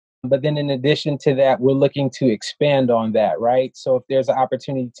But then in addition to that, we're looking to expand on that, right? So if there's an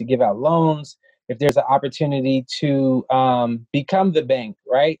opportunity to give out loans, if there's an opportunity to become the bank,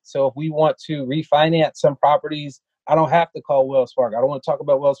 right? So if we want to refinance some properties, I don't have to call Wells Fargo. I don't want to talk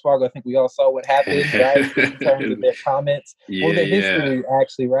about Wells Fargo. I think we all saw what happened, right? In terms of their comments or Yeah, their yeah. history,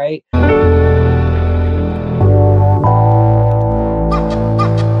 actually, right?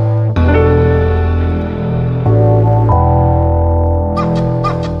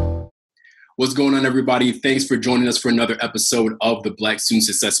 What's going on, everybody? Thanks for joining us for another episode of the Black Student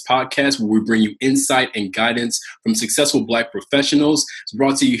Success Podcast, where we bring you insight and guidance from successful Black professionals. It's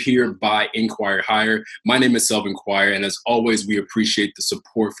brought to you here by InQuire Hire. My name is InQuire, and as always, we appreciate the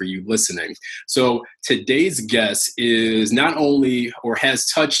support for you listening. So today's guest is not only or has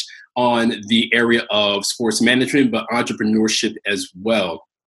touched on the area of sports management, but entrepreneurship as well.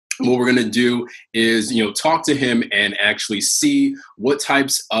 What we're going to do is, talk to him and actually see what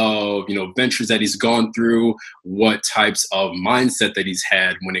types of, ventures that he's gone through, what types of mindset that he's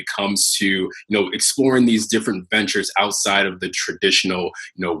had when it comes to, exploring these different ventures outside of the traditional,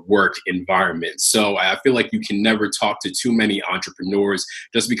 work environment. So I feel like you can never talk to too many entrepreneurs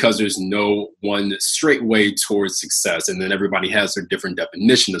just because there's no one straight way towards success. And then everybody has their different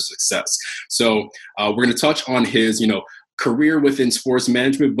definition of success. So we're going to touch on his, career within sports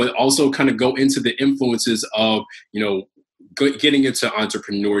management, but also kind of go into the influences of, getting into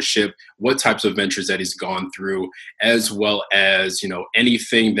entrepreneurship, what types of ventures that he's gone through, as well as,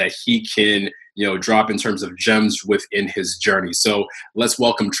 anything that he can, drop in terms of gems within his journey. So let's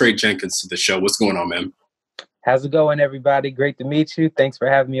welcome Tre Jenkins to the show. What's going on, man? How's it going, everybody? Great to meet you. Thanks for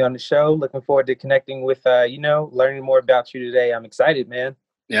having me on the show. Looking forward to connecting with, learning more about you today. I'm excited, man.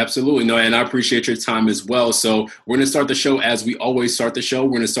 Absolutely. No, and I appreciate your time as well. So we're going to start the show as we always start the show. We're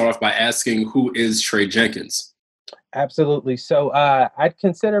going to start off by asking, who is Tre Jenkins? Absolutely. So I'd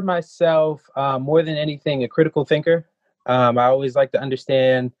consider myself more than anything a critical thinker. I always like to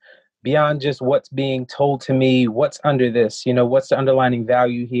understand beyond just what's being told to me, what's under this, what's the underlining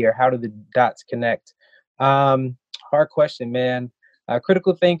value here? How do the dots connect? Hard question, man.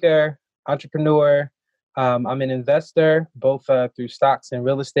 Critical thinker, entrepreneur. I'm an investor, both through stocks and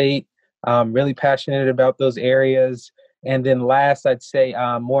real estate. Really passionate about those areas. And then last, I'd say,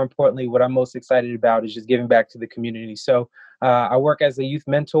 more importantly, what I'm most excited about is just giving back to the community. So I work as a youth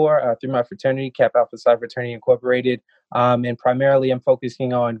mentor through my fraternity, Kappa Alpha Psi Fraternity Incorporated. And primarily, I'm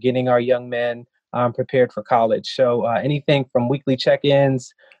focusing on getting our young men prepared for college. So anything from weekly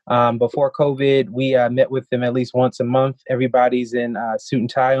check-ins. Before COVID, we met with them at least once a month. Everybody's in suit and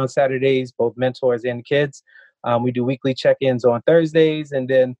tie on Saturdays, both mentors and kids. We do weekly check-ins on Thursdays. And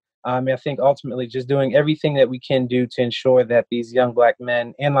then I think ultimately just doing everything that we can do to ensure that these young Black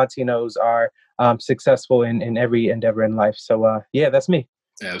men and Latinos are successful in every endeavor in life. So, that's me.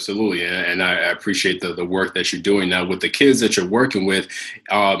 Absolutely. And I appreciate the work that you're doing now with the kids that you're working with.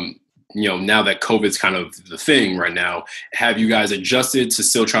 Now that COVID's kind of the thing right now, have you guys adjusted to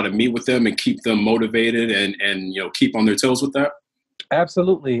still try to meet with them and keep them motivated and keep on their toes with that?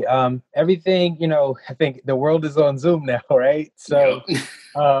 Absolutely. Everything, I think the world is on Zoom now, right? So Yep.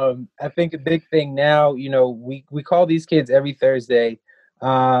 I think a big thing now, we call these kids every Thursday,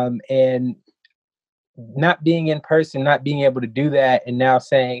 and not being in person, not being able to do that, and now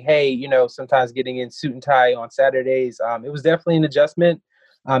saying, hey, sometimes getting in suit and tie on Saturdays, it was definitely an adjustment.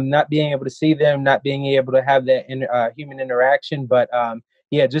 Not being able to see them, not being able to have that human interaction, but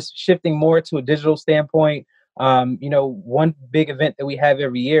just shifting more to a digital standpoint. One big event that we have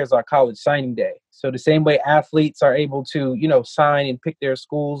every year is our college signing day. So the same way athletes are able to, sign and pick their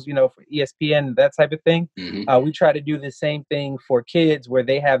schools, for ESPN, that type of thing. Mm-hmm. We try to do the same thing for kids where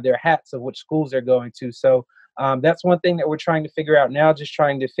they have their hats of which schools they're going to. So that's one thing that we're trying to figure out now, just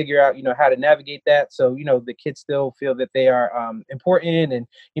trying to figure out, how to navigate that. So, the kids still feel that they are important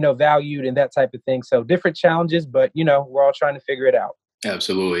and, valued and that type of thing. So different challenges, but, we're all trying to figure it out.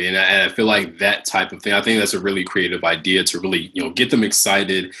 Absolutely. And I feel like that type of thing, I think that's a really creative idea to really, get them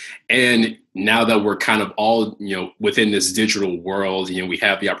excited. And now that we're kind of all, within this digital world, we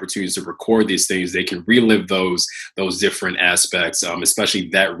have the opportunities to record these things. They can relive those different aspects, especially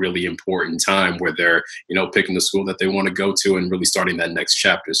that really important time where they're, picking the school that they want to go to and really starting that next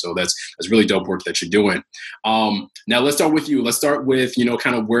chapter. So that's really dope work that you're doing. Now let's start with you. Let's start with,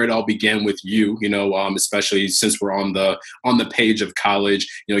 kind of where it all began with you, especially since we're on the page of college.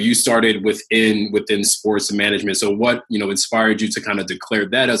 You started within sports management. So what, inspired you to kind of declare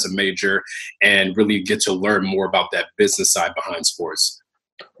that as a major and really get to learn more about that business side behind sports?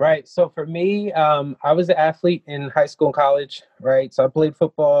 Right. So for me, I was an athlete in high school and college, right? So I played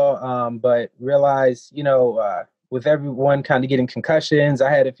football, but realized, with everyone kind of getting concussions.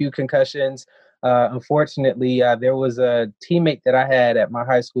 I had a few concussions. Unfortunately, there was a teammate that I had at my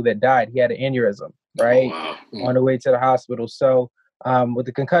high school that died. He had an aneurysm, Oh, right, wow. on the way to the hospital. So with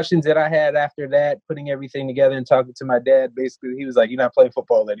the concussions that I had after that, putting everything together and talking to my dad, basically, he was like, "You're not playing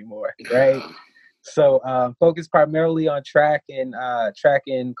football anymore," right? So focus primarily on track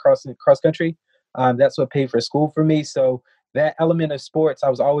and cross country. That's what paid for school for me. So that element of sports, I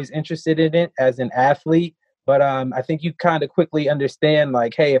was always interested in it as an athlete. But I think you kind of quickly understand,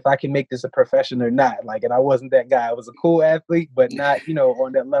 like, hey, if I can make this a profession or not. Like, and I wasn't that guy. I was a cool athlete, but not,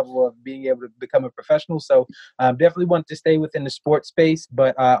 on that level of being able to become a professional. So definitely wanted to stay within the sports space,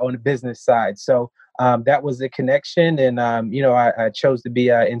 but on the business side. So that was the connection. And, I chose to be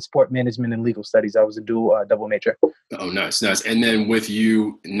in sport management and legal studies. I was a double major. Oh, nice, nice. And then with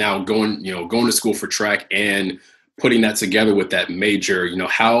you now going to school for track and putting that together with that major,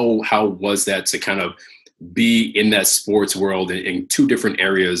 how was that to kind of be in that sports world in two different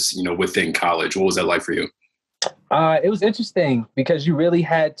areas, within college? What was that like for you? It was interesting because you really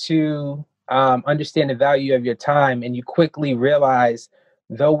had to understand the value of your time, and you quickly realize,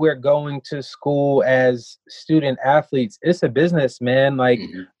 though we're going to school as student athletes, it's a business, man. Like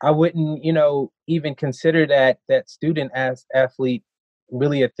Mm-hmm. I wouldn't, even consider that student as athlete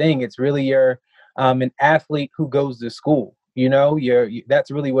really a thing. It's really you're an athlete who goes to school. That's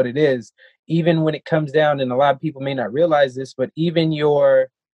really what it is. Even when it comes down, and a lot of people may not realize this, but even your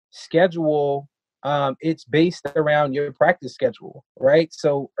schedule, it's based around your practice schedule, right?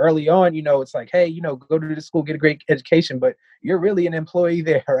 So early on, it's like, hey, go to the school, get a great education, but you're really an employee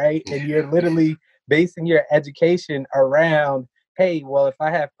there, right? And you're literally basing your education around, hey, well, if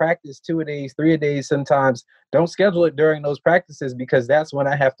I have practice 2 a days, 3 a days, sometimes don't schedule it during those practices because that's when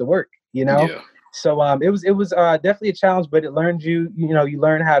I have to work. Yeah. So it was definitely a challenge, but it learned you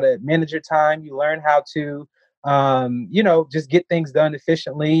learn how to manage your time. You learn how to just get things done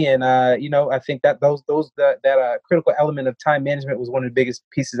efficiently. And I think that that critical element of time management was one of the biggest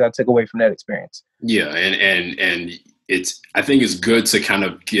pieces I took away from that experience. Yeah, and I think it's good to kind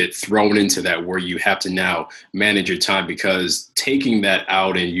of get thrown into that where you have to now manage your time, because taking that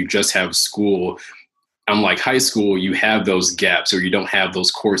out and you just have school, unlike high school, you have those gaps, or you don't have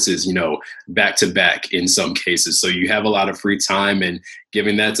those courses, back to back in some cases. So you have a lot of free time, and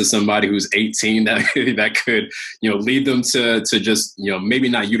giving that to somebody who's 18, that could, lead them to just, maybe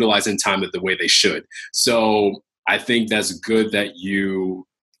not utilizing time the way they should. So I think that's good that you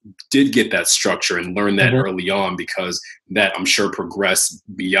did get that structure and learn that Mm-hmm. early on, because that, I'm sure, progressed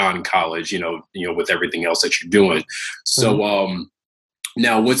beyond college, with everything else that you're doing. Mm-hmm. So,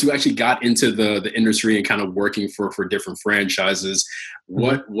 now, once you actually got into the industry and kind of working for different franchises, Mm-hmm.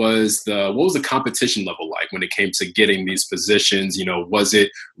 what was the competition level like when it came to getting these positions? Was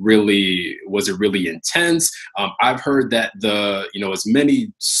it really intense? I've heard that as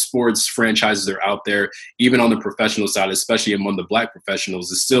many sports franchises are out there, even on the professional side, especially among the Black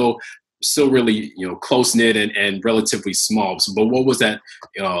professionals, is still really close knit and relatively small. So, but what was that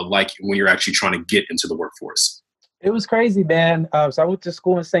like when you're actually trying to get into the workforce? It was crazy, man. So I went to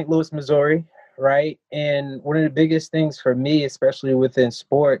school in St. Louis, Missouri, right? And one of the biggest things for me, especially within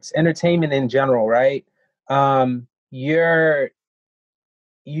sports, entertainment in general, right? You're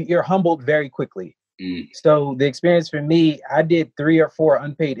humbled very quickly. Mm. So the experience for me, I did 3 or 4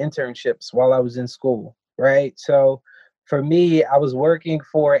 unpaid internships while I was in school, right? So for me, I was working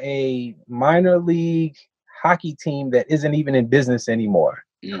for a minor league hockey team that isn't even in business anymore,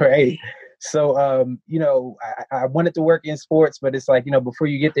 Mm. right? So, I wanted to work in sports, but it's like, before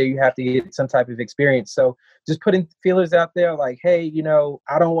you get there, you have to get some type of experience. So just putting feelers out there like, hey,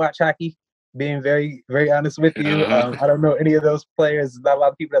 I don't watch hockey, being very, very honest with you. Uh-huh. I don't know any of those players. Not a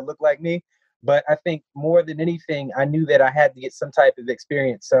lot of people that look like me. But I think more than anything, I knew that I had to get some type of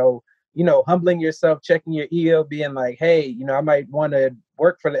experience. So, humbling yourself, checking your EO, being like, hey, I might want to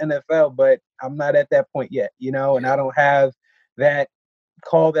work for the NFL, but I'm not at that point yet, and I don't have that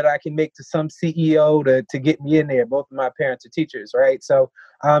call that I can make to some CEO to get me in there. Both of my parents are teachers, right? So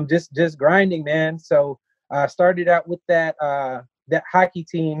just grinding, man. So I started out with that hockey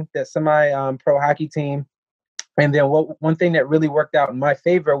team, that semi pro hockey team. And then one thing that really worked out in my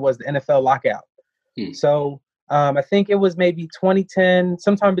favor was the NFL lockout. Hmm. So I think it was maybe 2010,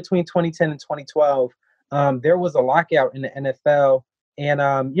 sometime between 2010 and 2012. There was a lockout in the NFL. And,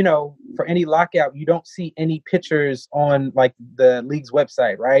 for any lockout, you don't see any pictures on like the league's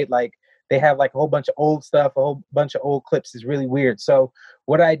website, right? Like they have like a whole bunch of old stuff, a whole bunch of old clips. Is really weird. So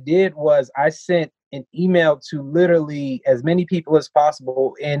what I did was I sent an email to literally as many people as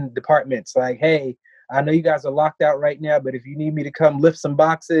possible in departments like, hey, I know you guys are locked out right now, but if you need me to come lift some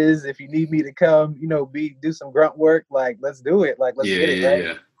boxes, if you need me to come, do some grunt work, like, let's do it. Like, let's get it,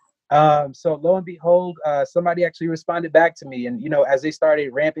 right? Yeah. So lo and behold, somebody actually responded back to me, and as they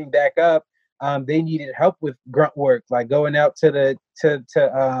started ramping back up, they needed help with grunt work, like going out to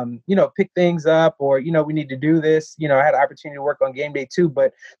pick things up, or we need to do this. I had an opportunity to work on game day too,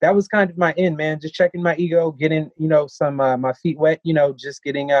 but that was kind of my end, man. Just checking my ego, getting some my feet wet, just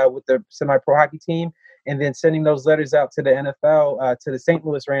getting with the semi-pro hockey team, and then sending those letters out to the NFL, to the St.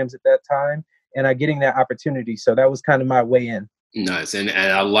 Louis Rams at that time, and getting that opportunity. So that was kind of my way in. Nice. And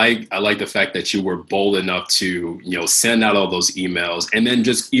I like the fact that you were bold enough to, send out all those emails, and then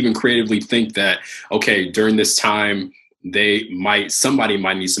just even creatively think that, okay, during this time, somebody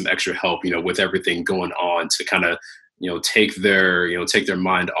might need some extra help, with everything going on, to kind of, take their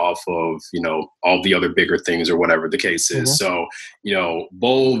mind off of, all the other bigger things, or whatever the case is. Mm-hmm. So,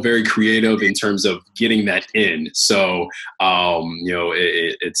 bold, very creative in terms of getting that in. So,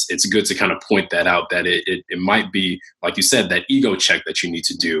 it's good to kind of point that out, that it might be, like you said, that ego check that you need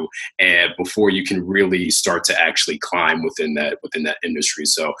to do, and before you can really start to actually climb within that industry.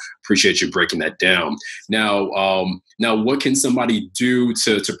 So appreciate you breaking that down. Now, what can somebody do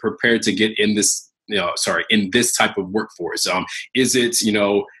to prepare to get in this, in this type of workforce? Is it,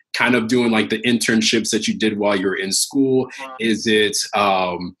 kind of doing like the internships that you did while you're in school? Is it,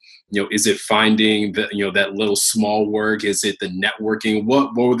 is it finding that little small work? Is it the networking?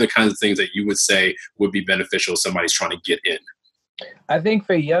 What were the kinds of things that you would say would be beneficial if somebody's trying to get in? I think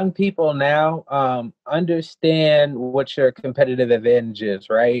for young people now, understand what your competitive advantage is,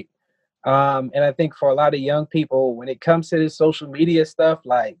 right? And I think for a lot of young people, when it comes to this social media stuff,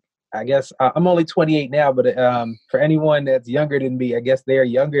 like, I guess I'm only 28 now, but for anyone that's younger than me, I guess they're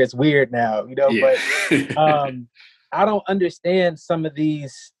younger. It's weird now, Yeah. But I don't understand some of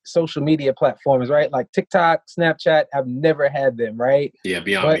these social media platforms, right? Like TikTok, Snapchat, I've never had them, right? Yeah,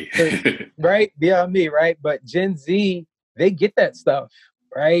 beyond me. Right? Beyond me, right? But Gen Z, they get that stuff,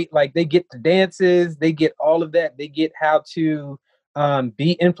 right? Like, they get the dances, they get all of that. They get how to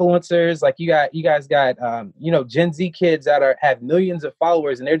be influencers. Like, you guys got Gen Z kids that have millions of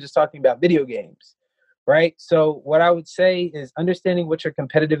followers, and they're just talking about video games, right? So what I would say is understanding what your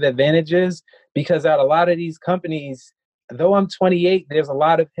competitive advantage is, because at a lot of these companies, though I'm 28, there's a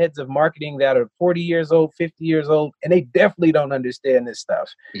lot of heads of marketing that are 40 years old, 50 years old, and they definitely don't understand this stuff.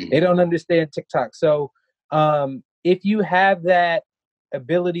 They don't understand TikTok. So if you have that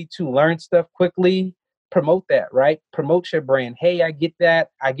ability to learn stuff quickly, promote that, right? Promote your brand. Hey, I get that.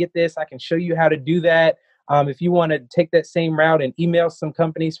 I get this. I can show you how to do that. If you want to take that same route and email some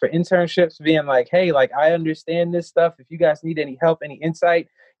companies for internships, being like, hey, like, I understand this stuff. If you guys need any help, any insight,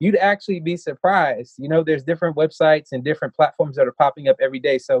 you'd actually be surprised. There's different websites and different platforms that are popping up every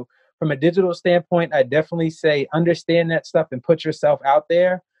day. So from a digital standpoint, I definitely say understand that stuff and put yourself out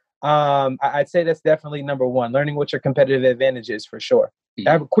there. I'd say that's definitely number one, learning what your competitive advantage is, for sure.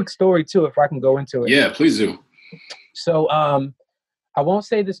 I have a quick story too, if I can go into it. Yeah, please do. So I won't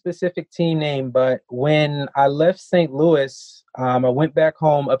say the specific team name, but when I left St. Louis, I went back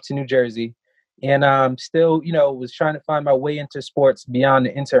home up to New Jersey, and still, was trying to find my way into sports beyond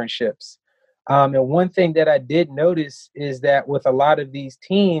the internships. And one thing that I did notice is that with a lot of these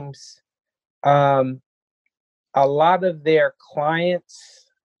teams, a lot of their clients,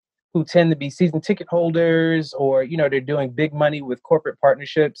 who tend to be season ticket holders, or they're doing big money with corporate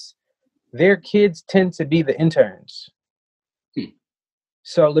partnerships, their kids tend to be the interns.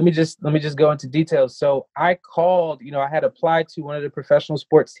 So let me just go into details. So I called, I had applied to one of the professional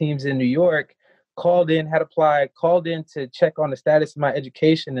sports teams in New York, called in to check on the status of my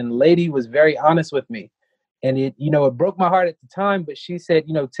education, and the lady was very honest with me. And it broke my heart at the time, but she said,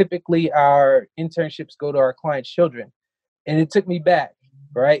 typically our internships go to our clients' children. And it took me back,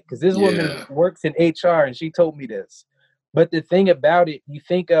 right? Because this woman works in HR, and she told me this. But the thing about it, you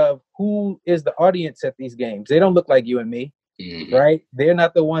think of who is the audience at these games. They don't look like you and me, right? They're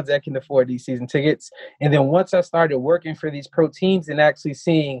not the ones that can afford these season tickets. And then once I started working for these pro teams and actually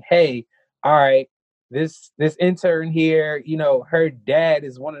seeing, hey, all right, this intern here, her dad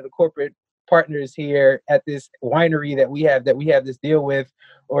is one of the corporate partners here at this winery that we have this deal with,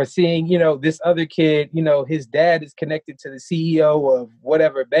 or seeing, this other kid, his dad is connected to the CEO of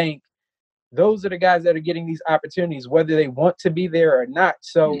whatever bank. Those are the guys that are getting these opportunities, whether they want to be there or not.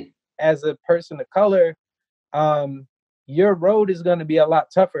 So as a person of color, your road is going to be a lot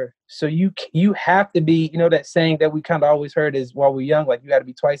tougher. So you have to be, that saying that we kind of always heard is, while we're young, like, you got to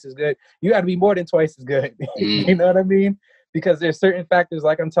be twice as good. You got to be more than twice as good. You know what I mean? Because there's certain factors,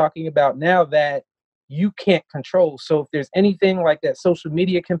 like I'm talking about now, that you can't control. So if there's anything like that social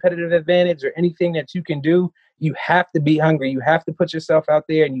media competitive advantage or anything that you can do, you have to be hungry. You have to put yourself out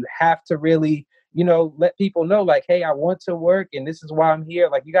there, and you have to really, let people know, like, hey, I want to work and this is why I'm here.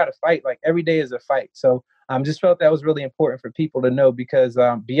 Like, you got to fight. Like, every day is a fight. So just felt that was really important for people to know, because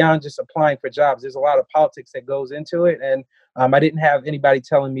beyond just applying for jobs, there's a lot of politics that goes into it. And I didn't have anybody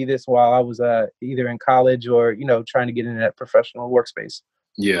telling me this while I was either in college or, trying to get into that professional workspace.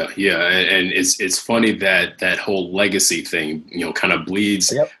 Yeah, and it's funny that that whole legacy thing, kind of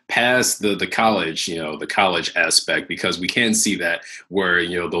bleeds Yep. past the college, the college aspect, because we can see that where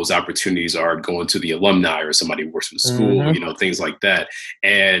those opportunities are going to the alumni or somebody who works for the school, Mm-hmm. things like that,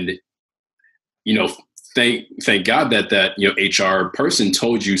 and you know, thank God that HR person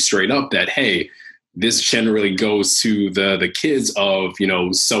told you straight up that, hey, this generally goes to the kids of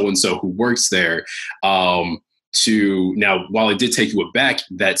so and so who works there. To now, while it did take you aback,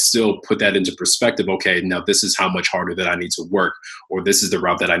 that still put that into perspective. Okay, now this is how much harder that I need to work, or this is the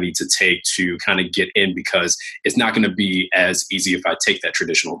route that I need to take to kind of get in, because it's not going to be as easy if I take that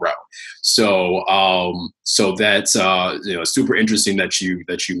traditional route. So, so that's super interesting that you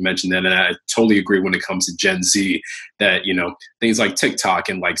mentioned that, and I totally agree when it comes to Gen Z that things like TikTok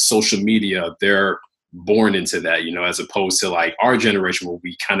and like social media, they're born into that, as opposed to like our generation where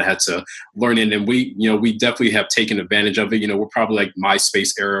we kind of had to learn it, and we definitely have taken advantage of it. We're probably like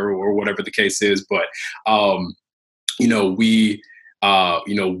MySpace era or whatever the case is, but we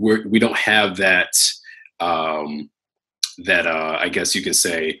don't have that I guess you could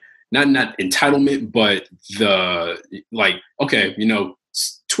say not entitlement, but the like, okay,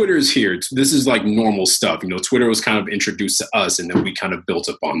 Twitter is here. This is like normal stuff. Twitter was kind of introduced to us, and then we kind of built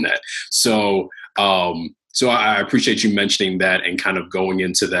upon that. So, so I appreciate you mentioning that and kind of going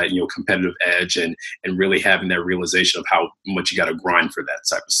into that, competitive edge and really having that realization of how much you got to grind for that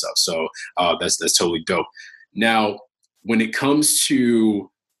type of stuff. So that's totally dope. Now, when it comes to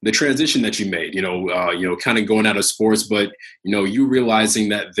the transition that you made, kind of going out of sports, but you realizing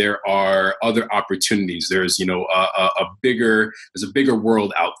that there are other opportunities. There's there's a bigger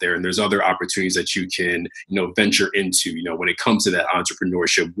world out there, and there's other opportunities that you can venture into. When it comes to that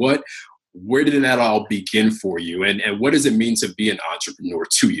entrepreneurship, where did that all begin for you, and what does it mean to be an entrepreneur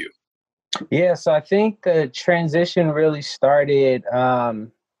to you? Yeah, so I think the transition really started.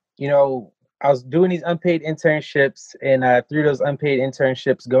 I was doing these unpaid internships, and through those unpaid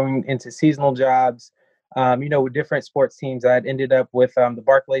internships, going into seasonal jobs, with different sports teams. I ended up with the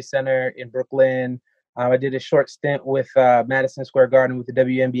Barclays Center in Brooklyn. I did a short stint with Madison Square Garden with the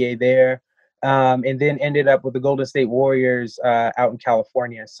WNBA there, and then ended up with the Golden State Warriors out in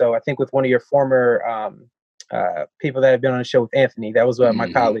California. So I think with one of your former people that have been on the show with Anthony, that was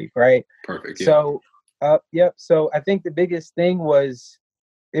my colleague, right? Perfect. Yeah. So, yep. So I think the biggest thing was,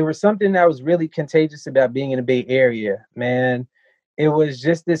 there was something that was really contagious about being in the Bay Area, man. It was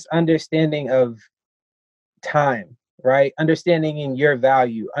just this understanding of time, right? Understanding in your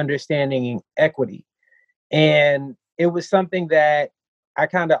value, understanding in equity. And it was something that I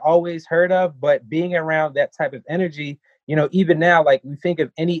kind of always heard of, but being around that type of energy, even now, like, we think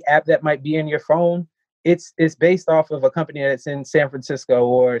of any app that might be in your phone, it's based off of a company that's in San Francisco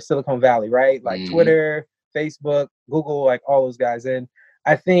or Silicon Valley, right? Like Twitter, Facebook, Google, like all those guys. And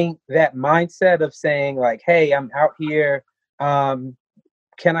I think that mindset of saying like, hey, I'm out here, can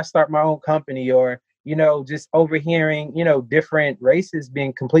I start my own company? Or, just overhearing, different races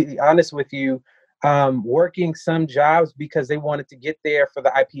being completely honest with you, working some jobs because they wanted to get there for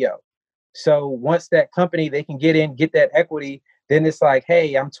the IPO. So once that company, they can get in, get that equity, then it's like,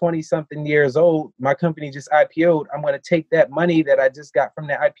 hey, I'm 20 something years old. My company just IPO'd. I'm going to take that money that I just got from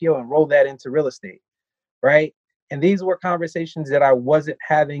the IPO and roll that into real estate. Right. And these were conversations that I wasn't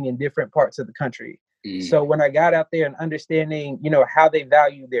having in different parts of the country. So when I got out there and understanding, how they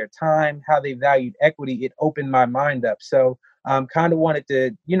valued their time, how they valued equity, it opened my mind up. So kind of wanted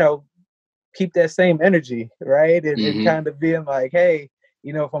to, keep that same energy, right? And kind of being like, hey,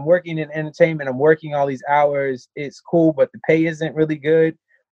 if I'm working in entertainment, I'm working all these hours, it's cool, but the pay isn't really good.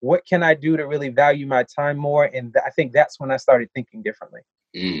 What can I do to really value my time more? And I think that's when I started thinking differently.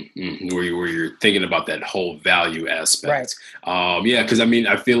 Where you're thinking about that whole value aspect. Right. Yeah, because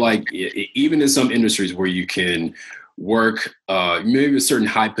I feel like even in some industries where you can work maybe a certain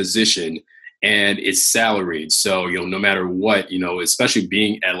high position and it's salaried, so no matter what, especially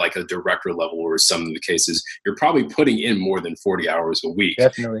being at like a director level or some of the cases, you're probably putting in more than 40 hours a week.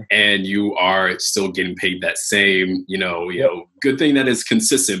 Definitely. And you are still getting paid that same, good thing that is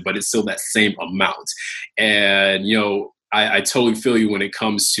consistent, but it's still that same amount. And I totally feel you when it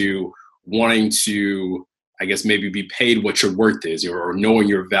comes to wanting to, I guess maybe be paid what your worth is, or knowing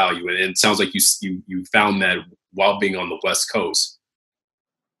your value. And it sounds like you found that while being on the West Coast.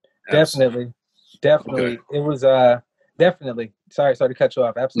 Definitely. Okay. It was definitely. Sorry to cut you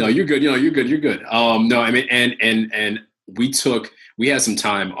off. No, Absolutely. you're good. You're good. No, I mean, and we had some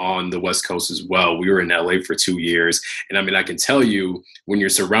time on the West Coast as well. We were in LA for 2 years. And I mean, I can tell you, when you're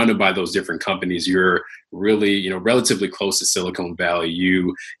surrounded by those different companies, you're really, relatively close to Silicon Valley.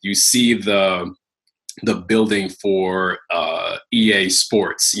 You see the building for EA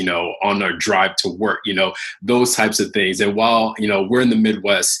Sports, on our drive to work, those types of things. And while, we're in the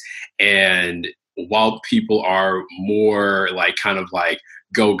Midwest, and while people are more like kind of like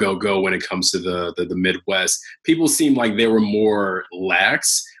go, go, go when it comes to the Midwest, people seem like they were more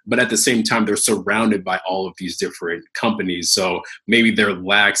lax, but at the same time, they're surrounded by all of these different companies. So maybe they're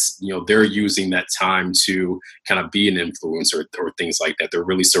lax, they're using that time to kind of be an influencer or things like that. They're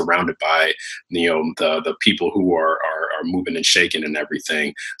really surrounded by, the people who are moving and shaking and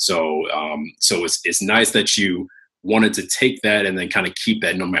everything. So it's nice that you wanted to take that and then kind of keep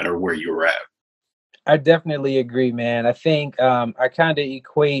that no matter where you were at. I definitely agree, man. I think I kind of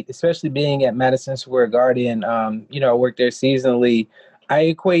equate, especially being at Madison Square Garden, I work there seasonally. I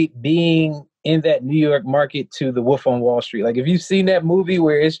equate being in that New York market to the Wolf on Wall Street. Like, if you've seen that movie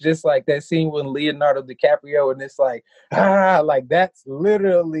where it's just like that scene with Leonardo DiCaprio and it's like, like that's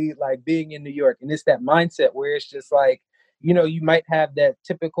literally like being in New York. And it's that mindset where it's just like, you might have that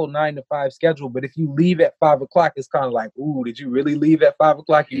typical 9 to 5 schedule, but if you leave at 5 o'clock, it's kind of like, ooh, did you really leave at 5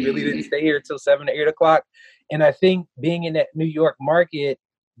 o'clock? You really didn't stay here till 7 or 8 o'clock. And I think being in that New York market,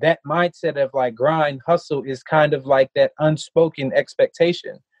 that mindset of like grind, hustle is kind of like that unspoken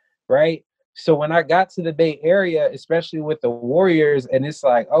expectation, right? So when I got to the Bay Area, especially with the Warriors, and it's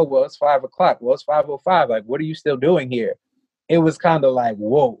like, oh, well, it's 5 o'clock. Well, it's 5:05. Like, what are you still doing here? It was kind of like,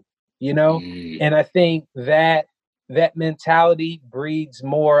 whoa, And I think that mentality breeds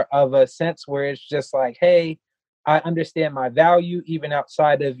more of a sense where it's just like, hey, I understand my value, even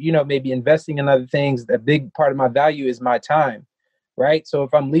outside of, maybe investing in other things. A big part of my value is my time, right? So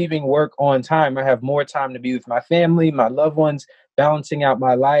if I'm leaving work on time, I have more time to be with my family, my loved ones, balancing out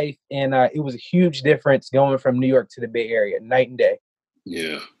my life. And it was a huge difference going from New York to the Bay Area, night and day.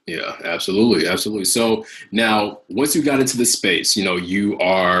 Yeah, absolutely. So now, once you got into the space, you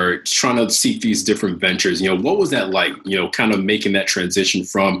are trying to seek these different ventures. What was that like? Kind of making that transition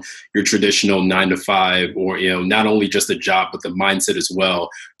from your traditional 9 to 5, or not only just a job but the mindset as well,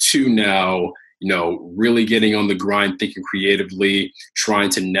 to now, really getting on the grind, thinking creatively,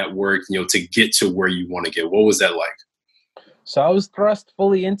 trying to network, to get to where you want to get. What was that like? So I was thrust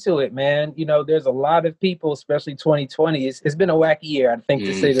fully into it, man. There's a lot of people, especially 2020. It's been a wacky year, I think,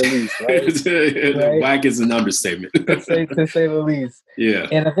 to say the least, right? Right? Whack is an understatement. to say the least. Yeah.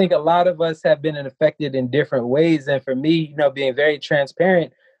 And I think a lot of us have been affected in different ways. And for me, being very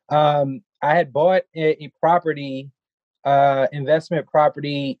transparent, I had bought a property, investment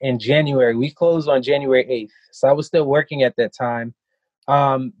property in January. We closed on January 8th. So I was still working at that time.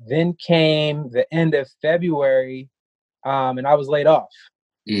 Then came the end of February. And I was laid off.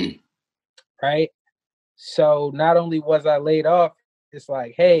 Right. So not only was I laid off, it's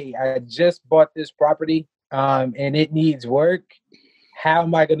like, hey, I just bought this property and it needs work. How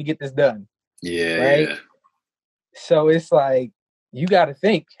am I going to get this done? Yeah. Right. Yeah. So it's like, you got to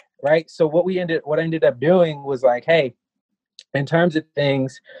think. Right. So what I ended up doing was like, hey, in terms of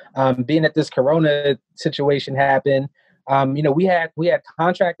things, being that this Corona situation happened, we had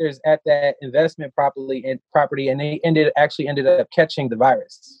contractors at that investment property, and they ended up catching the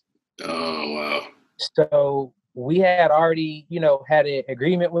virus. Oh, wow. So we had already, had an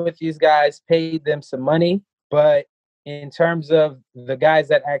agreement with these guys, paid them some money, but in terms of the guys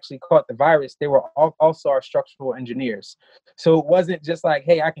that actually caught the virus, they were also our structural engineers. So it wasn't just like,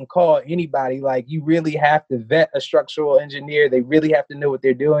 hey, I can call anybody. Like, you really have to vet a structural engineer. They really have to know what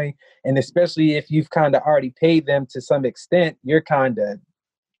they're doing. And especially if you've kind of already paid them to some extent, you're kind of,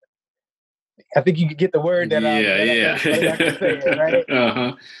 I think you could get the word that I'm saying, right?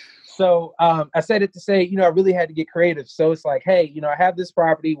 Uh-huh. So I said it to say, I really had to get creative. So it's like, hey, I have this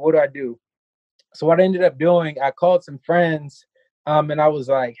property. What do I do? So what I ended up doing, I called some friends and I was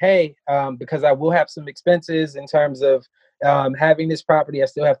like, hey, because I will have some expenses in terms of having this property. I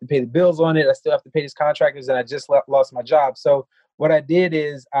still have to pay the bills on it. I still have to pay these contractors, and I just lost my job. So what I did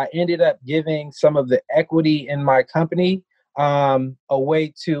is I ended up giving some of the equity in my company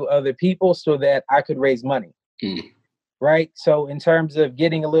away to other people so that I could raise money. Right. So in terms of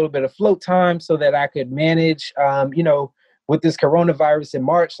getting a little bit of float time so that I could manage, with this coronavirus in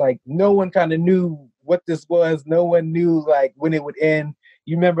March, like no one kind of knew what this was. No one knew like when it would end.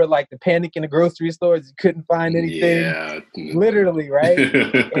 you remember like the panic in the grocery stores, you couldn't find anything. Yeah. Literally, right?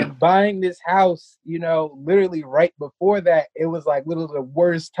 And buying this house, you know, literally right before that, it was like literally the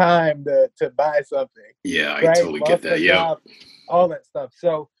worst time to buy something. Yeah, I Right? totally get Lost my that. Yep. job, all that stuff.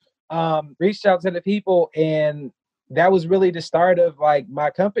 So reached out to the people, and that was really the start of like my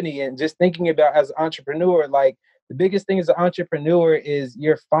company. And just thinking about as an entrepreneur, like the biggest thing as an entrepreneur is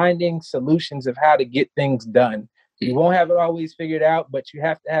you're finding solutions of how to get things done. You won't have it always figured out, but you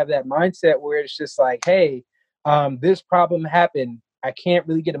have to have that mindset where it's just like, hey, this problem happened. I can't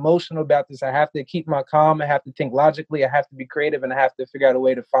really get emotional about this. I have to keep my calm. I have to think logically. I have to be creative, and I have to figure out a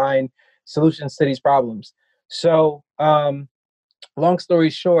way to find solutions to these problems. So, long story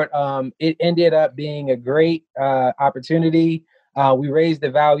short, it ended up being a great opportunity. We raised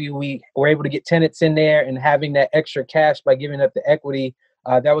the value. We were able to get tenants in there, and having that extra cash by giving up the equity,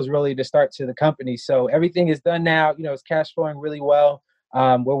 that was really the start to the company. So everything is done now. You know, it's cash flowing really well.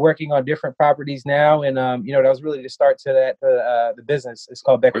 We're working on different properties now, and you know, that was really the start to that the business. It's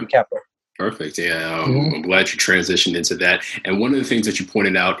called Bequity Capital. Perfect. Yeah, Mm-hmm. I'm glad you transitioned into that. And one of the things that you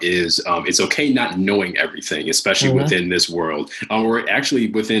pointed out is it's okay not knowing everything, especially Mm-hmm. within this world, or actually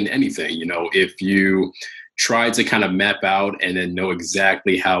within anything. You know, if you try to kind of map out and then know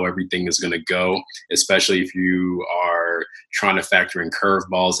exactly how everything is going to go, especially if you are trying to factor in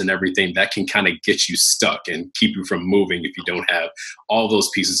curveballs and everything, that can kind of get you stuck and keep you from moving if you don't have all those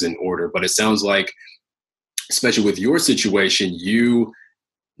pieces in order. But it sounds like, especially with your situation, you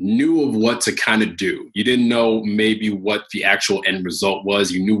knew of what to kind of do. You didn't know maybe what the actual end result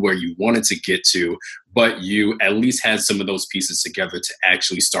was. You knew where you wanted to get to, but you at least had some of those pieces together to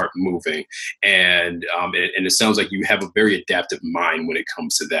actually start moving. And it sounds like you have a very adaptive mind when it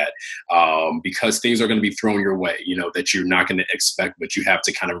comes to that, because things are going to be thrown your way, you know, that you're not going to expect, but you have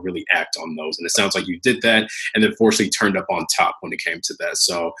to kind of really act on those. And it sounds like you did that, and then fortunately turned up on top when it came to that.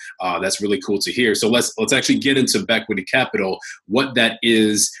 So that's really cool to hear. So let's actually get into Bequity Capital, what that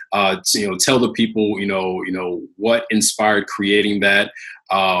is. You know, tell the people, you know what inspired creating that.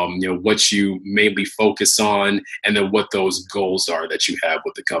 You know, what you mainly focus on, and then what those goals are that you have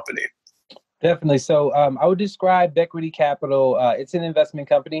with the company. Definitely. So I would describe Bequity Capital. It's an investment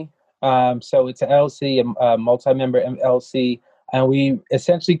company. So it's an LLC, a multi-member LLC, and we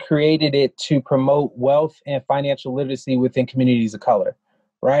essentially created it to promote wealth and financial literacy within communities of color.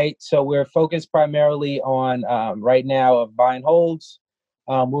 Right. So we're focused primarily on right now of buy and holds.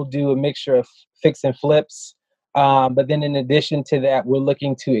 We'll do a mixture of fix and flips. But then in addition to that, we're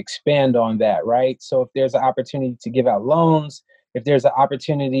looking to expand on that. Right. So if there's an opportunity to give out loans, if there's an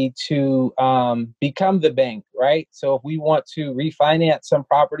opportunity to become the bank, right? So if we want to refinance some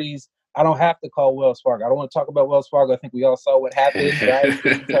properties, I don't have to call Wells Fargo. I don't want to talk about Wells Fargo. I think we all saw what happened, right? Just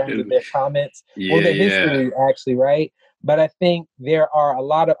in terms of their comments or their Yeah. history, actually, right? But I think there are a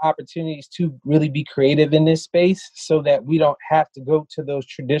lot of opportunities to really be creative in this space so that we don't have to go to those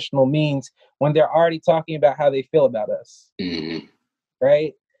traditional means when they're already talking about how they feel about us. Mm-hmm.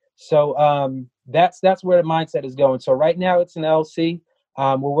 Right? So that's where the mindset is going. So right now it's an LLC.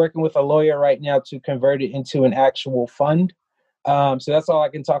 We're working with a lawyer right now to convert it into an actual fund. So that's all I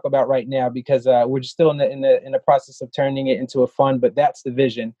can talk about right now because we're just still in the process of turning it into a fund. But that's the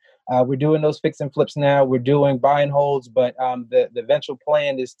vision. We're doing those fix and flips now. We're doing buy and holds, but the eventual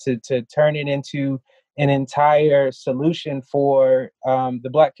plan is to turn it into an entire solution for the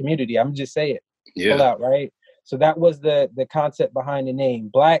Black community. I'm just say it, full Yeah. out, right? So that was the concept behind the name.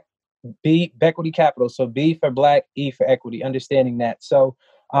 Black B Bequity Capital. So B for Black, E for equity, understanding that. So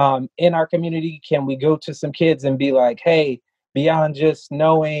in our community, can we go to some kids and be like, hey, beyond just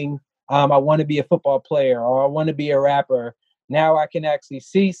knowing I want to be a football player or I want to be a rapper, now I can actually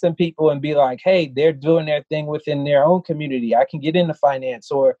see some people and be like, hey, they're doing their thing within their own community. I can get into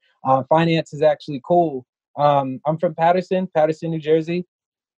finance, or finance is actually cool. I'm from Paterson, New Jersey.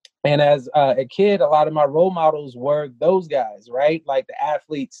 And as a kid, a lot of my role models were those guys, right? Like the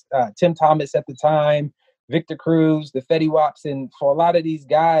athletes, Tim Thomas at the time, Victor Cruz, the Fetty Waps. And for a lot of these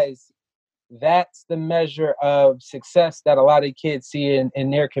guys, that's the measure of success that a lot of kids see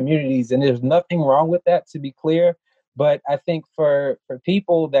in their communities. And there's nothing wrong with that, to be clear. But I think for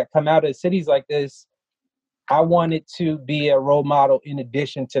people that come out of cities like this, I wanted to be a role model in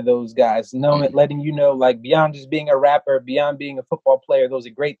addition to those guys, letting you know, like beyond just being a rapper, beyond being a football player, those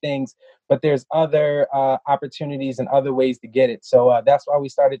are great things, but there's other opportunities and other ways to get it. So that's why we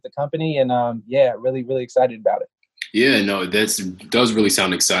started the company, and yeah, really, really excited about it. Yeah, no, does really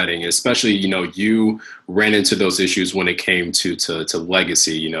sound exciting, especially, you ran into those issues when it came to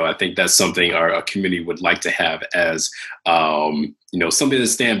legacy. I think that's something our community would like to have as, something to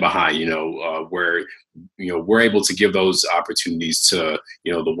stand behind, where, we're able to give those opportunities to,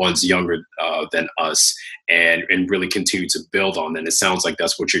 the ones younger than us, and really continue to build on that. It sounds like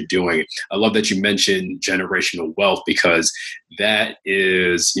that's what you're doing. I love that you mentioned generational wealth, because that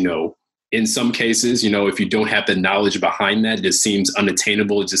is, in some cases, if you don't have the knowledge behind that, it just seems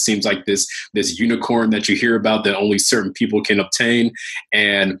unattainable. It just seems like this unicorn that you hear about that only certain people can obtain.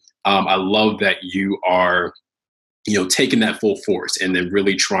 And I love that you are, taking that full force, and then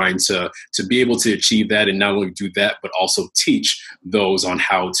really trying to be able to achieve that, and not only do that, but also teach those on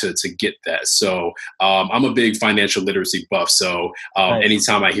how to get that. So I'm a big financial literacy buff. So Nice.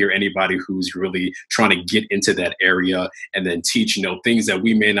 anytime I hear anybody who's really trying to get into that area and then teach, things that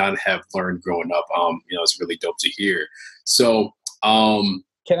we may not have learned growing up, it's really dope to hear. So Can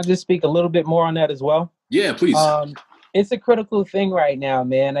I just speak a little bit more on that as well? yeah, please. It's a critical thing right now,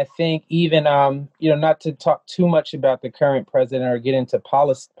 man. I think even, not to talk too much about the current president or get into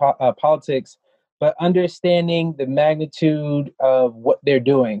politics, but understanding the magnitude of what they're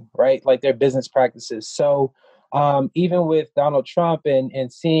doing, right? Like their business practices. So even with Donald Trump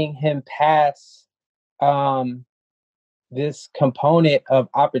and seeing him pass um, this component of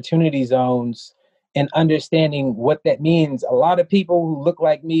opportunity zones and understanding what that means, a lot of people who look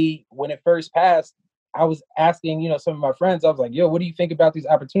like me, when it first passed, I was asking, some of my friends, I was like, yo, what do you think about these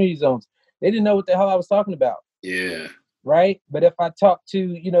opportunity zones? They didn't know what the hell I was talking about. Yeah. Right. But if I talked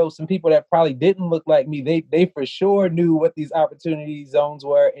to, some people that probably didn't look like me, they for sure knew what these opportunity zones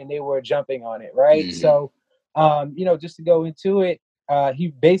were, and they were jumping on it. Right. Mm-hmm. So, just to go into it, he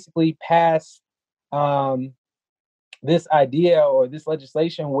basically passed this idea or this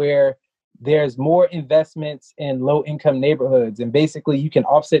legislation where there's more investments in low income neighborhoods, and basically you can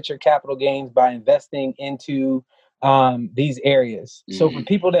offset your capital gains by investing into these areas. Mm-hmm. So for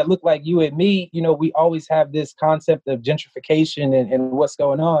people that look like you and me, we always have this concept of gentrification and what's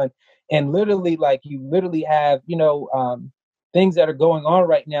going on, and literally, like, you literally have things that are going on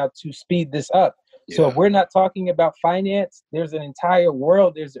right now to speed this up. Yeah. So if we're not talking about finance, there's an entire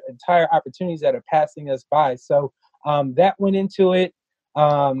world, there's entire opportunities that are passing us by. So that went into it.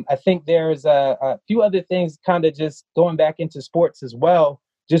 I think there's a few other things, kind of just going back into sports as well,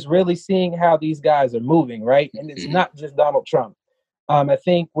 just really seeing how these guys are moving, right? And it's not just Donald Trump. I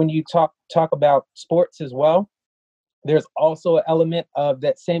think when you talk about sports as well, there's also an element of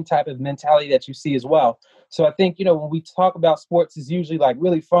that same type of mentality that you see as well. So I think, when we talk about sports, is usually like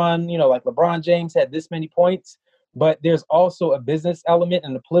really fun, like LeBron James had this many points, but there's also a business element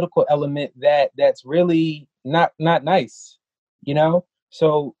and a political element that's really not nice,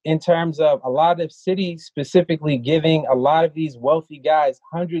 So in terms of a lot of cities specifically giving a lot of these wealthy guys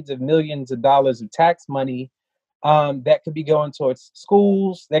hundreds of millions of dollars of tax money, that could be going towards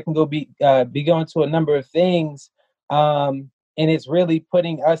schools, that can be going to a number of things. And it's really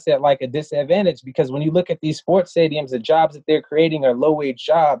putting us at like a disadvantage, because when you look at these sports stadiums, the jobs that they're creating are low wage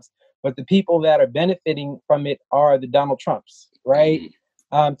jobs, but the people that are benefiting from it are the Donald Trumps, right?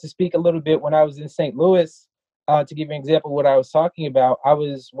 To speak a little bit, when I was in St. Louis, to give you an example of what I was talking about, I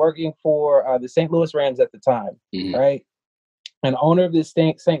was working for the St. Louis Rams at the time, right? An owner of the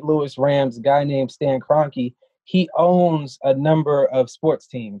St. Louis Rams, a guy named Stan Kroenke, he owns a number of sports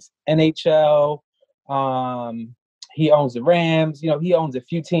teams, NHL. He owns the Rams. He owns a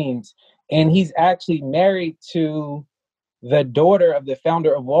few teams, and he's actually married to the daughter of the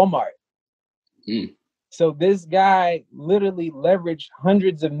founder of Walmart. So this guy literally leveraged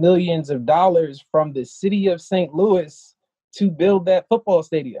hundreds of millions of dollars from the city of St. Louis to build that football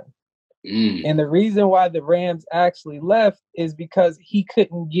stadium. And the reason why the Rams actually left is because he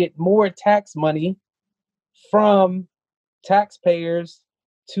couldn't get more tax money from taxpayers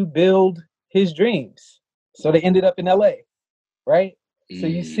to build his dreams. So they ended up in LA, right? So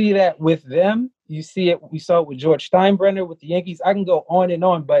you see that with them. You see it. We saw it with George Steinbrenner with the Yankees. I can go on and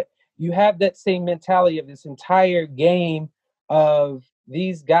on, but you have that same mentality of this entire game of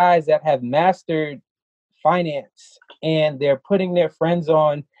these guys that have mastered finance, and they're putting their friends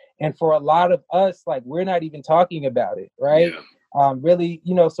on. And for a lot of us, like, we're not even talking about it, right? Yeah. Really,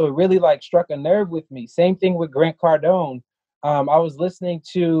 so it really like struck a nerve with me. Same thing with Grant Cardone. I was listening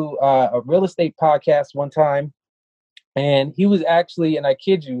to a real estate podcast one time, and he was actually, and I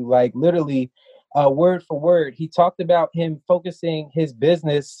kid you, like literally word for word, he talked about him focusing his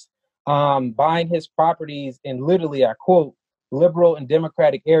business, buying his properties in, literally, I quote, liberal and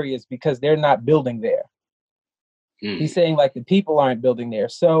democratic areas because they're not building there. He's saying like the people aren't building there.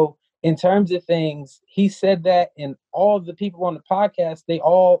 So in terms of things, he said that, and all the people on the podcast, they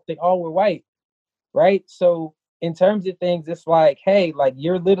all were white, right? So in terms of things, it's like, hey, like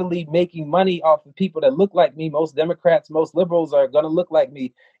you're literally making money off of people that look like me. Most Democrats, most liberals are gonna look like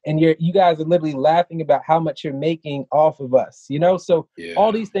me, and you guys are literally laughing about how much you're making off of us, you know? So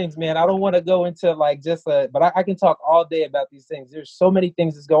all these things, man, I don't want to go into like just but I can talk all day about these things. There's so many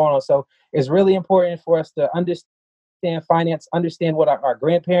things that's going on. So it's really important for us to understand finance, understand what our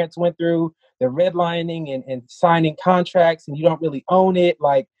grandparents went through, the redlining and signing contracts, and you don't really own it.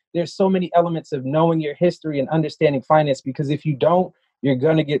 Like there's so many elements of knowing your history and understanding finance, because if you don't, you're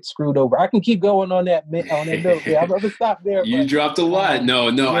gonna get screwed over. I can keep going on that note there. I'm gonna stop there. You But dropped a lot. No,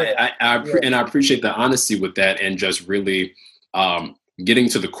 yeah, and I appreciate the honesty with that, and just really getting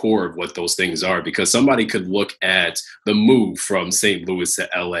to the core of what those things are, because somebody could look at the move from St. Louis to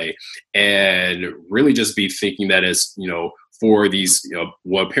LA and really just be thinking that as, for these,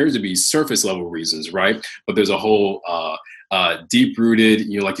 what appears to be surface level reasons, right? But there's a whole deep rooted,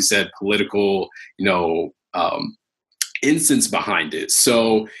 like you said, political, instance behind it.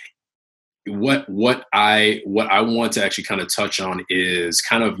 So what I want to actually kind of touch on is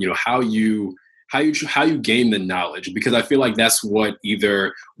kind of, how you gain the knowledge, because I feel like that's what we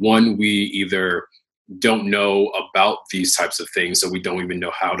either don't know about these types of things, so we don't even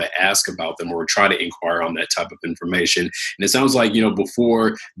know how to ask about them or try to inquire on that type of information. And it sounds like,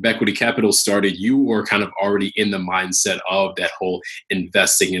 before Bequity Capital started, you were kind of already in the mindset of that whole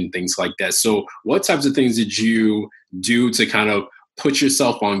investing and things like that. So what types of things did you do to kind of put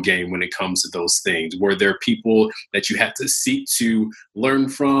yourself on game when it comes to those things? Were there people that you had to seek to learn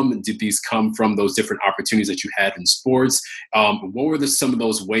from? Did these come from those different opportunities that you had in sports? What were some of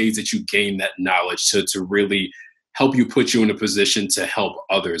those ways that you gained that knowledge to really help you put you in a position to help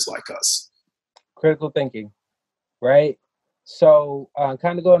others like us? Critical thinking, right? So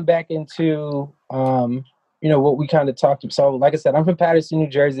kind of going back into, what we kind of talked about. So like I said, I'm from Paterson, New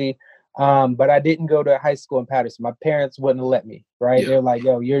Jersey. But I didn't go to high school in Paterson. My parents wouldn't have let me, right? They're like,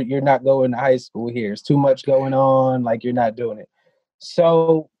 yo, you're not going to high school here. It's too much going on. Like, you're not doing it.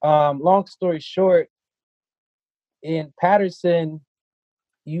 So long story short, in Paterson,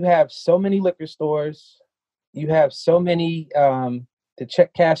 you have so many liquor stores. You have so many the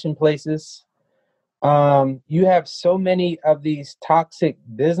check cashing places. You have so many of these toxic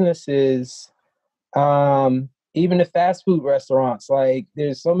businesses. Even the fast food restaurants, like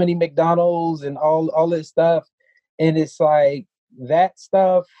there's so many McDonald's and all this stuff. And it's like that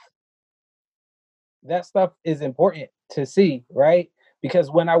stuff is important to see, right? Because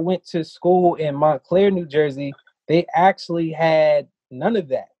when I went to school in Montclair, New Jersey, they actually had none of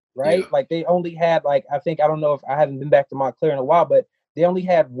that, right? Like they only had I don't know, if I haven't been back to Montclair in a while, but they only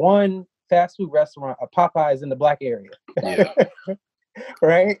had one fast food restaurant, a Popeyes, in the black area.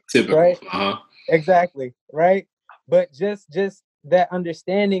 Right? Typical. Right? Uh-huh. Exactly. Right. But just that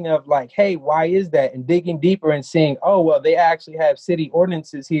understanding of like, hey, why is that? And digging deeper and seeing, oh, well, they actually have city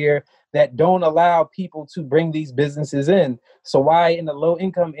ordinances here that don't allow people to bring these businesses in. So why in the low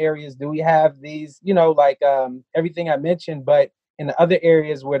income areas do we have these, everything I mentioned, but in the other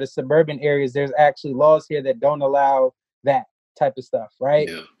areas where the suburban areas, there's actually laws here that don't allow that type of stuff. Right.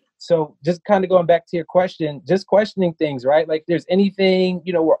 Yeah. So just kind of going back to your question, just questioning things, right? Like there's anything,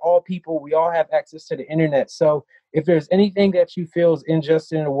 we're all people, we all have access to the internet. So if there's anything that you feel is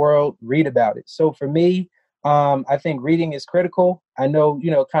unjust in the world, read about it. So for me, I think reading is critical. I know,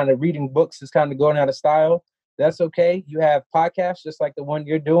 kind of reading books is kind of going out of style. That's okay. You have podcasts just like the one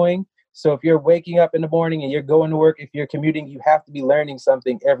you're doing. So if you're waking up in the morning and you're going to work, if you're commuting, you have to be learning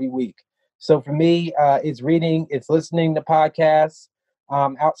something every week. So for me, it's reading, it's listening to podcasts.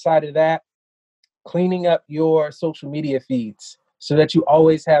 Outside of that, cleaning up your social media feeds so that you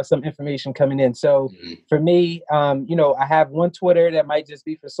always have some information coming in. So for me, I have one Twitter that might just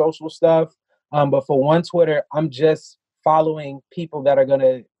be for social stuff. But for one Twitter, I'm just following people that are going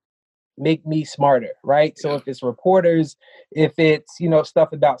to make me smarter, right? So if it's reporters, if it's,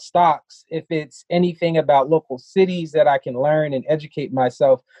 stuff about stocks, if it's anything about local cities that I can learn and educate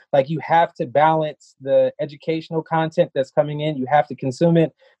myself, like you have to balance the educational content that's coming in. You have to consume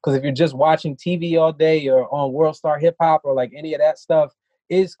it, because if you're just watching TV all day or on World Star Hip Hop or like any of that stuff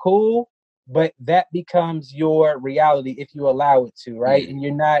is cool, but that becomes your reality if you allow it to, right? And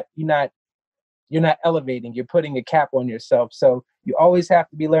you're not elevating, you're putting a cap on yourself. So you always have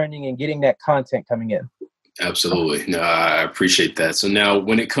to be learning and getting that content coming in. Absolutely. No, I appreciate that. So now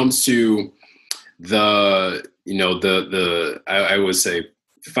when it comes to I would say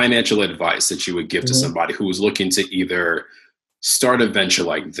financial advice that you would give to somebody who is looking to either start a venture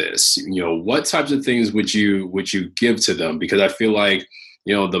like this, what types of things would you give to them? Because I feel like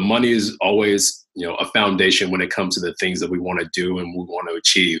the money is always, a foundation when it comes to the things that we want to do and we want to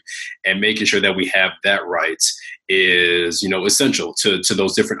achieve, and making sure that we have that right is, essential to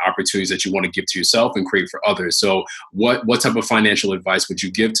those different opportunities that you want to give to yourself and create for others. So what type of financial advice would you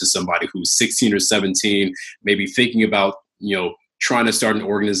give to somebody who's 16 or 17, maybe thinking about, trying to start an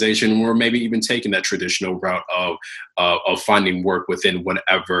organization, or maybe even taking that traditional route of finding work within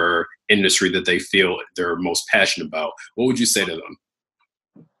whatever industry that they feel they're most passionate about? What would you say to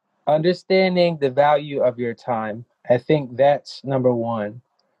them? Understanding the value of your time. I think that's number one.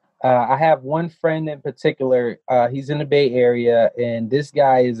 I have one friend in particular. He's in the Bay Area, and this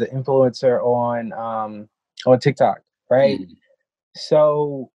guy is an influencer on TikTok, right? Mm,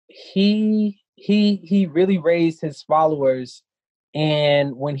 So he really raised his followers,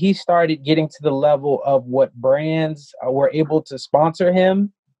 and when he started getting to the level of what brands were able to sponsor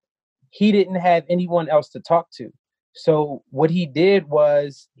him, he didn't have anyone else to talk to. So what he did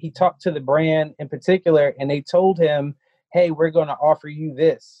was he talked to the brand in particular, and they told him, "Hey, we're going to offer you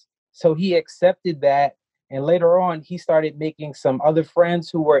this." So he accepted that, and later on, he started making some other friends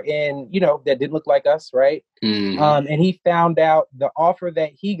who were that didn't look like us, right? mm, And he found out the offer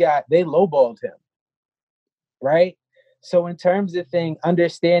that he got, they lowballed him, right? So in terms of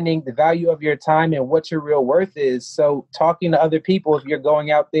understanding the value of your time and what your real worth is. So talking to other people, if you're going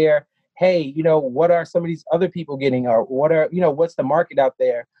out there, hey, what are some of these other people getting, or what's the market out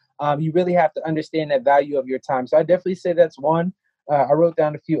there? You really have to understand that value of your time. So I definitely say that's one. I wrote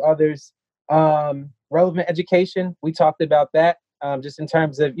down a few others. Relevant education. We talked about that, just in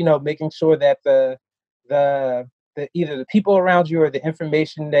terms of, making sure that the either the people around you or the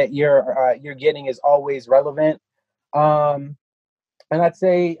information that you're getting is always relevant. Um, and I'd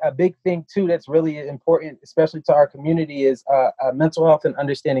say a big thing too that's really important, especially to our community, is mental health and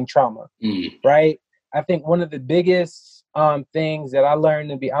understanding trauma. mm. Right? I think one of the biggest things that I learned,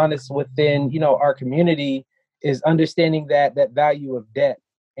 to be honest, within our community, is understanding that value of debt.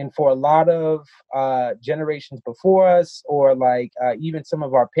 And for a lot of generations before us, or like even some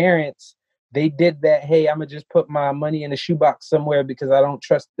of our parents, they did that. Hey, I'm gonna just put my money in a shoebox somewhere because I don't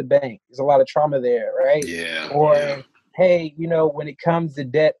trust the bank. There's a lot of trauma there, right? Yeah, yeah, Or hey, when it comes to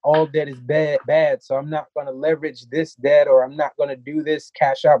debt, all debt is bad. So I'm not going to leverage this debt, or I'm not going to do this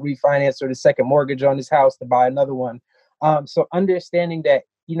cash out refinance or the second mortgage on this house to buy another one. So understanding that,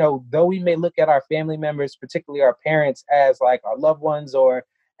 though we may look at our family members, particularly our parents, as like our loved ones or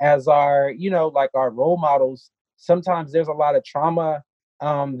as our, like our role models, sometimes there's a lot of trauma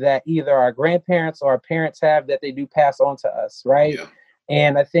that either our grandparents or our parents have that they do pass on to us, right? yeah.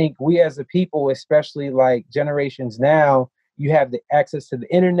 And I think we as a people, especially like generations now, you have the access to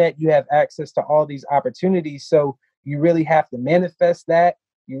the internet, you have access to all these opportunities. So you really have to manifest that.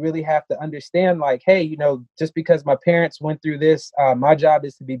 You really have to understand, like, hey, just because my parents went through this, my job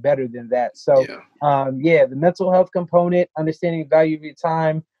is to be better than that. So, Yeah. the mental health component, understanding the value of your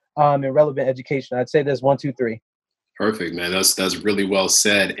time, and relevant education. I'd say there's 1, 2, 3. Perfect, man. That's really well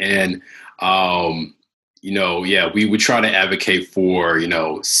said. And yeah, we would try to advocate for,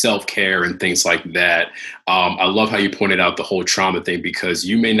 self-care and things like that. I love how you pointed out the whole trauma thing, because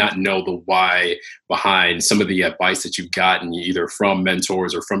you may not know the why behind some of the advice that you've gotten either from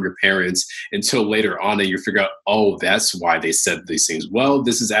mentors or from your parents until later on, and you figure out, oh, that's why they said these things. Well,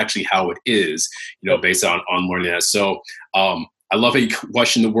 this is actually how it is, based on learning that. So I love how you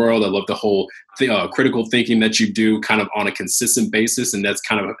question the world. I love the whole critical thinking that you do kind of on a consistent basis. And that's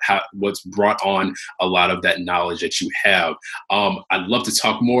kind of what's brought on a lot of that knowledge that you have. I'd love to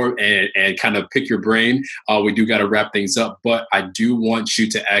talk more and kind of pick your brain. We do got to wrap things up, but I do want you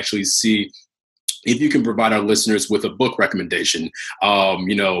to actually see if you can provide our listeners with a book recommendation.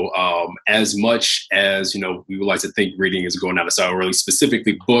 As much as, we would like to think reading is going out of style, or really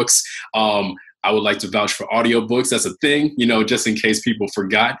specifically books. I would like to vouch for audiobooks. That's a thing, just in case people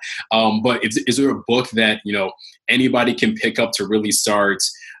forgot. But is there a book that, anybody can pick up to really start,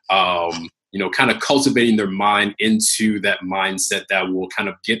 kind of cultivating their mind into that mindset that will kind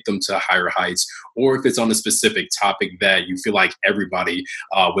of get them to higher heights? Or if it's on a specific topic that you feel like everybody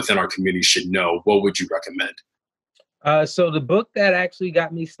within our community should know, what would you recommend? So the book that actually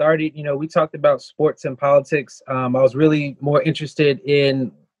got me started, we talked about sports and politics. I was really more interested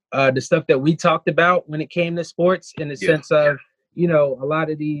in the stuff that we talked about when it came to sports, in the Yeah. sense of, a lot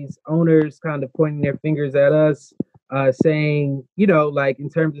of these owners kind of pointing their fingers at us, saying, like in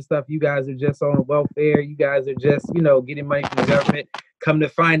terms of stuff, you guys are just on welfare. You guys are just, getting money from the government. Come to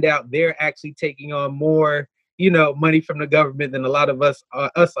find out, they're actually taking on more money from the government than a lot of us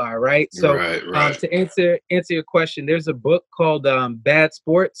are, right? So Right. to answer your question, there's a book called Bad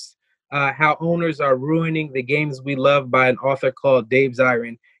Sports. How Owners Are Ruining the Games We Love by an author called Dave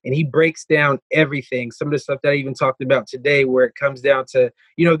Zirin. And he breaks down everything. Some of the stuff that I even talked about today, where it comes down to,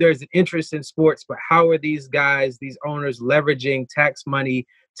 there's an interest in sports, but how are these guys, these owners, leveraging tax money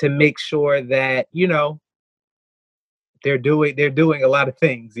to make sure that, they're doing a lot of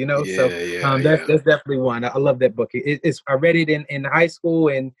things, So that's definitely one. I love that book. I read it in high school,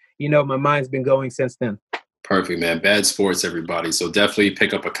 and my mind's been going since then. Perfect, man. Bad sports, everybody. So definitely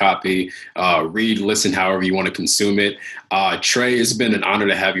pick up a copy, read, listen, however you want to consume it. Tre, it's been an honor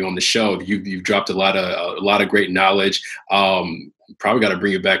to have you on the show. You've dropped a lot of great knowledge. Probably got to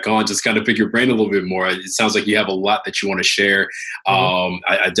bring you back on, just kind of pick your brain a little bit more. It sounds like you have a lot that you want to share.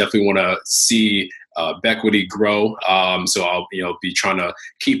 I definitely want to see Bequity grow. So I'll be trying to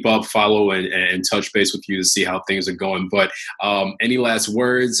keep up, follow, and touch base with you to see how things are going. But any last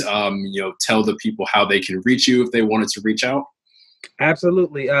words? Tell the people how they can reach you if they wanted to reach out.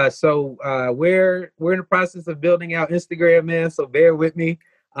 Absolutely. So we're in the process of building out Instagram, man. So bear with me.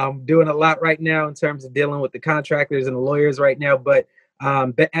 I'm doing a lot right now in terms of dealing with the contractors and the lawyers right now. But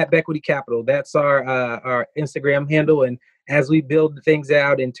at Bequity Capital, that's our Instagram handle. And as we build things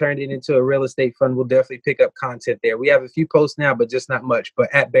out and turn it into a real estate fund, we'll definitely pick up content there. We have a few posts now, but just not much.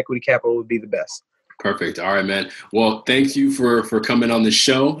 But at Bequity Capital would be the best. Perfect. All right, man. Well, thank you for coming on the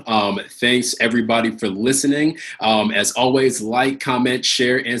show. Thanks, everybody, for listening. As always, like, comment,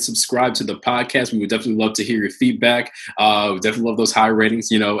 share, and subscribe to the podcast. We would definitely love to hear your feedback. We definitely love those high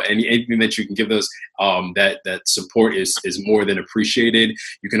ratings. Anything that you can give us, that support is more than appreciated.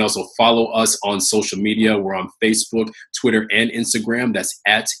 You can also follow us on social media. We're on Facebook, Twitter, and Instagram. That's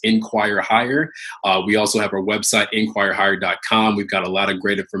at InQuire Hire. We also have our website, InQuireHire.com. We've got a lot of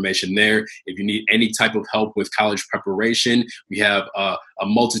great information there. If you need any type of help with college preparation, we have a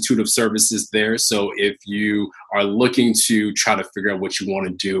multitude of services there. So if you are looking to try to figure out what you want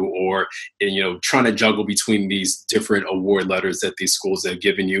to do, or trying to juggle between these different award letters that these schools have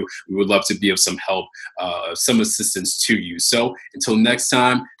given you, we would love to be of some help, some assistance to you. So until next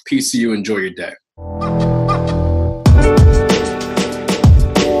time, peace to you. Enjoy your day.